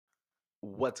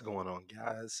What's going on,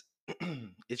 guys?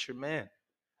 It's your man,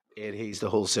 Ed Hayes, the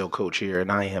wholesale coach here,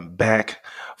 and I am back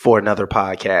for another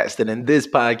podcast. And in this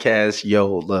podcast,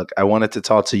 look, I wanted to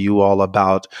talk to you all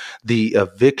about the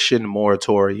eviction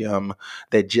moratorium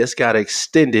that just got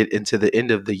extended into the end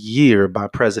of the year by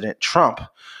President Trump.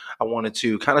 I wanted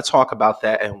to kind of talk about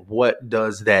that and what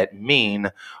does that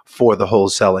mean for the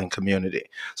wholesaling community.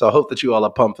 So I hope that you all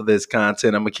are pumped for this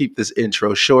content. I'm going to keep this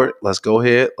intro short. Let's go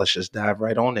ahead. Let's just dive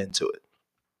right on into it.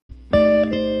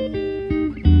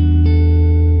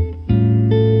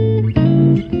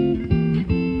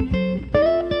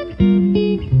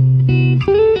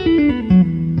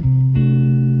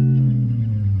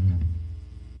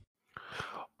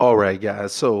 All right,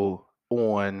 guys. So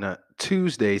on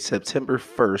Tuesday, September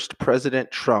 1st,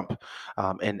 President Trump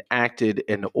enacted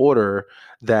an order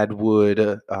that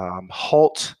would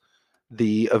halt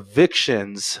the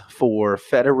evictions for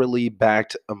federally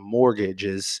backed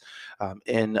mortgages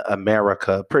in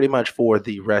America pretty much for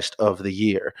the rest of the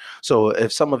year. So,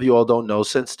 if some of you all don't know,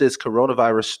 since this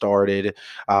coronavirus started,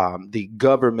 the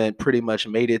government pretty much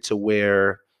made it to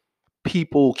where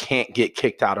people can't get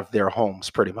kicked out of their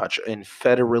homes pretty much in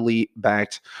federally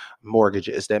backed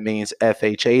mortgages. That means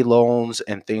FHA loans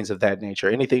and things of that nature.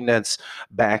 Anything that's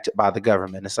backed by the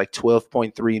government. It's like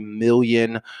 12.3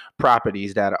 million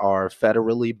properties that are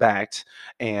federally backed.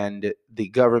 And the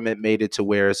government made it to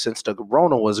where, since the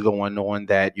corona was going on,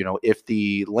 that, if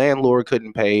the landlord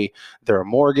couldn't pay their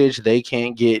mortgage, they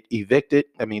can't get evicted.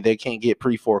 I mean, they can't get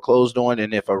pre-foreclosed on.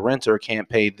 And if a renter can't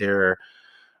pay their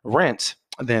rent,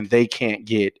 then they can't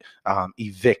get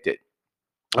evicted.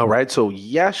 All right. So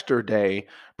yesterday,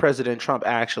 President Trump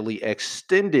actually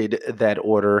extended that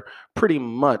order pretty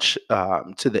much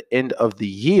to the end of the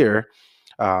year.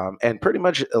 And pretty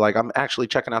much, like, I'm actually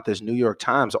checking out this New York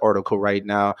Times article right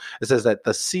now. It says that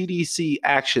the CDC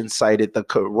action cited the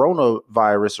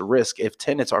coronavirus risk if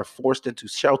tenants are forced into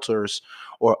shelters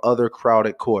or other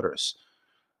crowded quarters.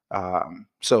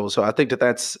 So I think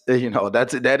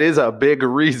that is a big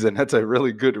reason. That's a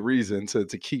really good reason to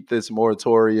keep this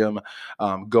moratorium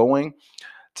going.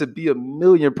 To be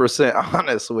 1,000,000%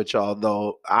 honest with y'all,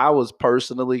 though, I was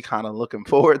personally kind of looking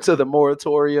forward to the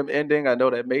moratorium ending. I know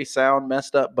that may sound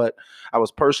messed up, but I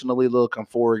was personally looking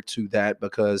forward to that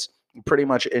because it pretty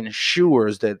much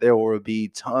ensures that there will be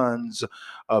tons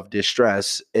of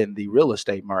distress in the real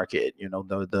estate market.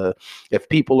 The if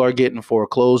people are getting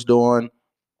foreclosed on,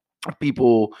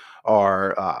 people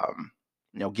are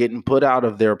getting put out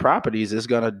of their properties, is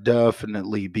going to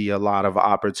definitely be a lot of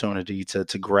opportunity to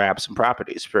grab some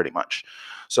properties pretty much.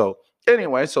 So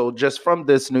anyway, so just from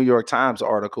this New York Times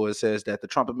article, it says that the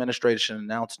Trump administration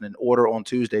announced an order on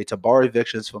Tuesday to bar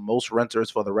evictions for most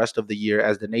renters for the rest of the year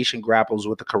as the nation grapples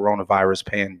with the coronavirus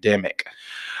pandemic.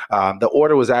 The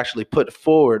order was actually put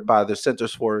forward by the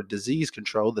Centers for Disease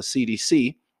Control, the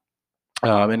CDC,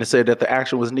 and it said that the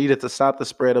action was needed to stop the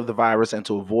spread of the virus and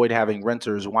to avoid having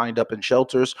renters wind up in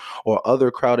shelters or other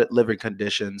crowded living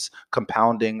conditions,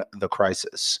 compounding the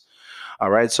crisis. All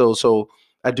right, so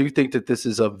I do think that this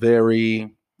is a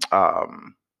very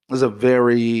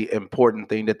important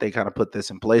thing that they kind of put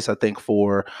this in place. I think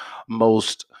for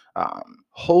most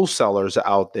wholesalers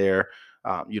out there,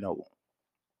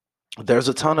 there's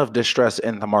a ton of distress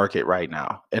in the market right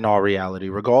now, in all reality,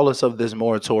 regardless of this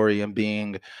moratorium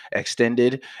being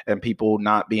extended and people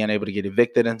not being able to get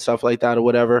evicted and stuff like that or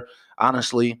whatever.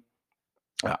 Honestly,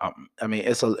 I mean,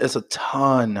 it's a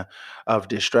ton of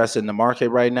distress in the market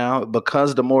right now.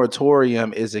 Because the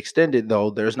moratorium is extended, though,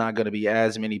 there's not going to be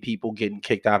as many people getting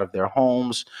kicked out of their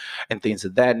homes and things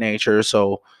of that nature.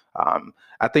 So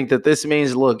I think that this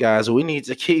means, look, guys, we need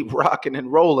to keep rocking and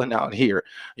rolling out here.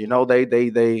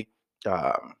 They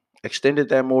extended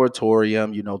that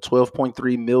moratorium.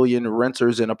 12.3 million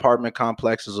renters in apartment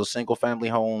complexes or single family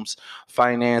homes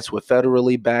financed with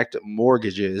federally backed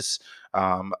mortgages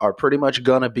are pretty much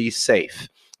going to be safe.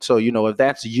 So, if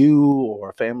that's you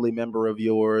or a family member of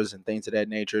yours and things of that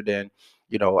nature, then,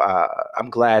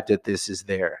 I'm glad that this is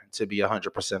there, to be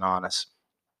 100% honest.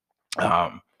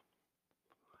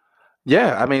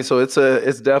 Yeah, I mean, so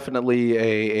it's definitely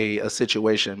a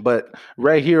situation. But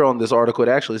right here on this article, it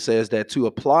actually says that to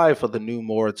apply for the new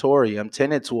moratorium,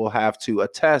 tenants will have to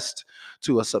attest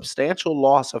to a substantial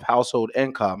loss of household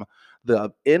income, the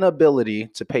inability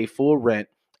to pay full rent,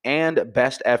 and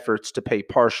best efforts to pay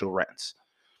partial rents.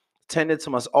 Tenants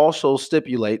must also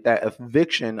stipulate that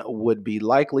eviction would be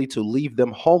likely to leave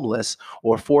them homeless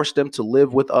or force them to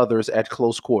live with others at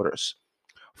close quarters.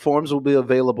 Forms will be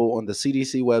available on the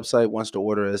CDC website once the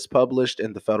order is published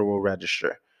in the Federal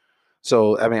Register.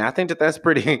 So, I mean, I think that that's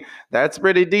pretty that's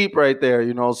pretty deep right there.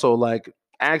 So, like,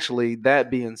 Actually,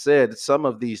 that being said, some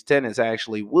of these tenants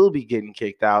actually will be getting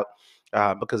kicked out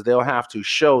because they'll have to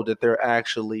show that they're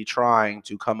actually trying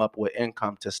to come up with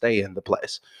income to stay in the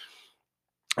place.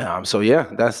 So yeah,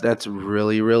 that's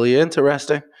really really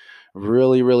interesting,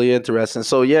 really really interesting.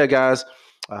 So yeah, guys,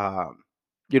 um,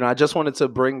 I just wanted to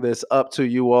bring this up to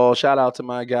you all. Shout out to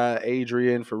my guy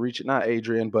Adrian for reaching, not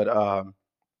Adrian, but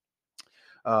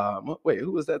wait,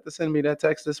 who was that to send me that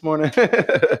text this morning?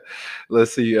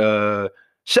 Let's see.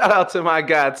 Shout out to my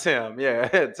guy Tim. Yeah,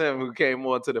 Tim who came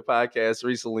on to the podcast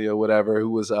recently or whatever. Who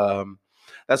was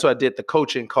that's what I did the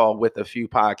coaching call with a few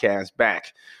podcasts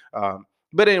back.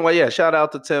 But anyway, yeah, shout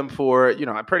out to Tim for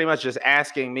pretty much just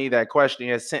asking me that question.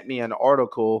 He has sent me an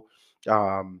article.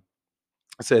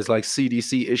 It says like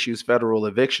CDC issues federal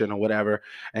eviction or whatever.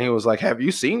 And he was like, have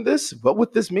you seen this? What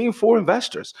would this mean for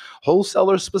investors,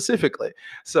 wholesalers specifically?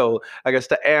 So I guess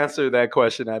to answer that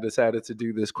question, I decided to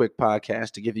do this quick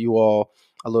podcast to give you all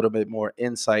a little bit more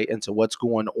insight into what's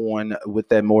going on with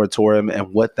that moratorium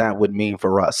and what that would mean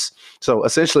for us. So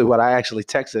essentially what I actually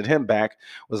texted him back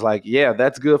was like, yeah,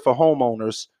 that's good for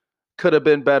homeowners. Could have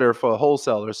been better for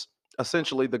wholesalers.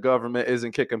 Essentially, the government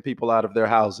isn't kicking people out of their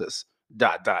houses. ...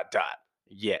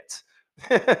 Yet.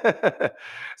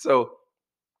 So,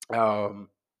 um,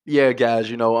 yeah, guys,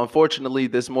 unfortunately,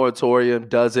 this moratorium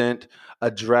doesn't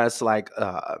address like,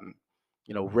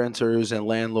 renters and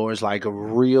landlords like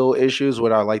real issues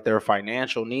with our like their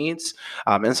financial needs.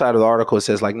 Inside of the article, it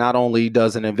says like not only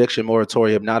does an eviction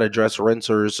moratorium not address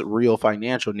renters' real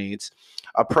financial needs,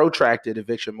 a protracted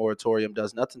eviction moratorium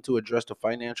does nothing to address the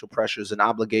financial pressures and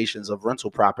obligations of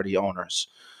rental property owners.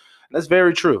 And that's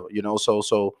very true.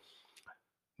 So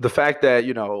the fact that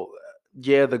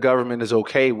yeah, the government is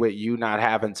okay with you not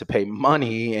having to pay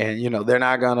money, and they're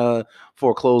not gonna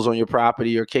foreclose on your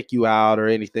property or kick you out or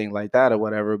anything like that or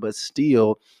whatever, but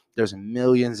still there's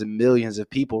millions and millions of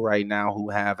people right now who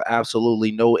have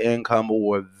absolutely no income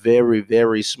or very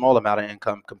very small amount of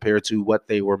income compared to what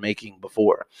they were making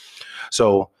before.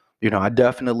 So I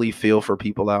definitely feel for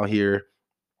people out here.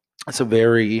 It's a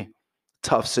very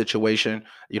tough situation.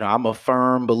 I'm a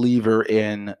firm believer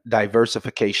in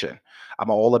diversification. I'm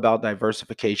all about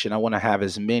diversification. I want to have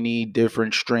as many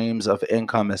different streams of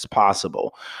income as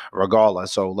possible,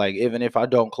 regardless. So, like, even if I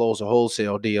don't close a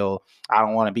wholesale deal, I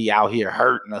don't want to be out here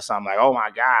hurting or something like, oh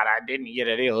my God, I didn't get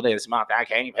a deal this month. I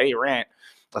can't pay rent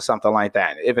or something like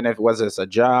that. Even if whether it's a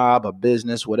job, a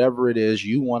business, whatever it is,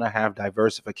 you want to have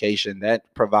diversification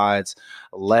that provides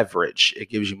leverage. It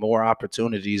gives you more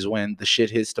opportunities when the shit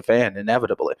hits the fan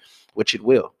inevitably, which it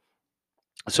will.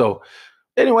 So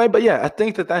anyway, but yeah, I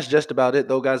think that's just about it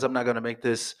though, guys. I'm not going to make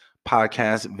this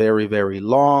podcast very, very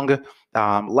long.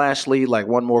 Lastly, like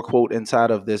one more quote inside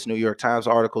of this New York Times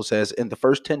article says, in the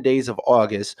first 10 days of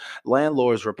August,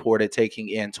 landlords reported taking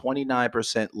in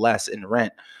 29% less in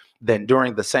rent than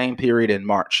during the same period in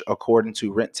March, according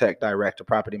to Rent Tech Director,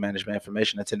 Property Management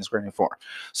Information and Tenant Screening Forum.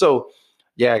 So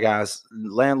yeah, guys,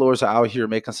 landlords are out here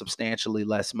making substantially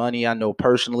less money. I know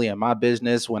personally in my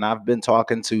business, when I've been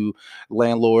talking to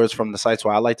landlords from the sites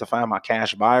where I like to find my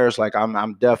cash buyers, like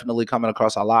I'm definitely coming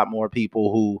across a lot more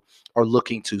people who are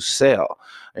looking to sell,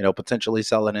 potentially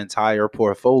selling entire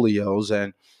portfolios.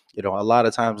 And a lot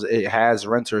of times it has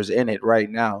renters in it right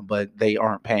now, but they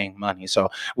aren't paying money. So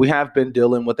we have been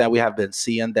dealing with that. We have been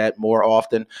seeing that more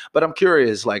often. But I'm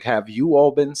curious, like, have you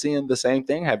all been seeing the same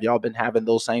thing? Have y'all been having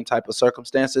those same type of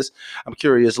circumstances? I'm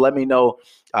curious. Let me know.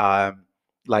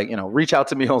 Reach out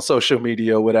to me on social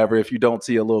media or whatever if you don't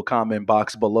see a little comment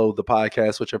box below the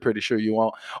podcast, which I'm pretty sure you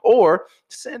won't. Or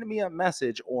send me a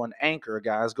message on Anchor,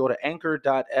 guys. Go to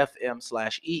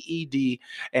anchor.fm/EED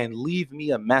and leave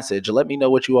me a message. Let me know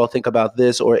what you all think about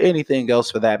this or anything else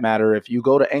for that matter. If you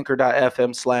go to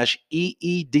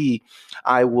anchor.fm/EED,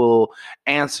 I will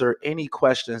answer any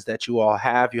questions that you all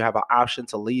have. You have an option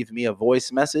to leave me a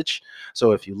voice message.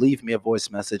 So if you leave me a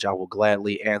voice message, I will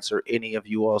gladly answer any of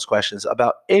you all's questions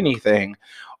about anything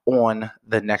on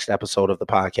the next episode of the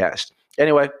podcast.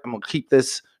 Anyway, I'm going to keep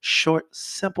this short,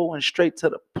 simple, and straight to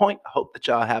the point. I hope that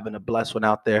y'all having a blessed one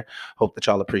out there. Hope that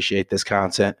y'all appreciate this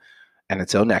content. And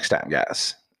until next time,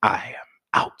 guys, I am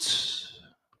out.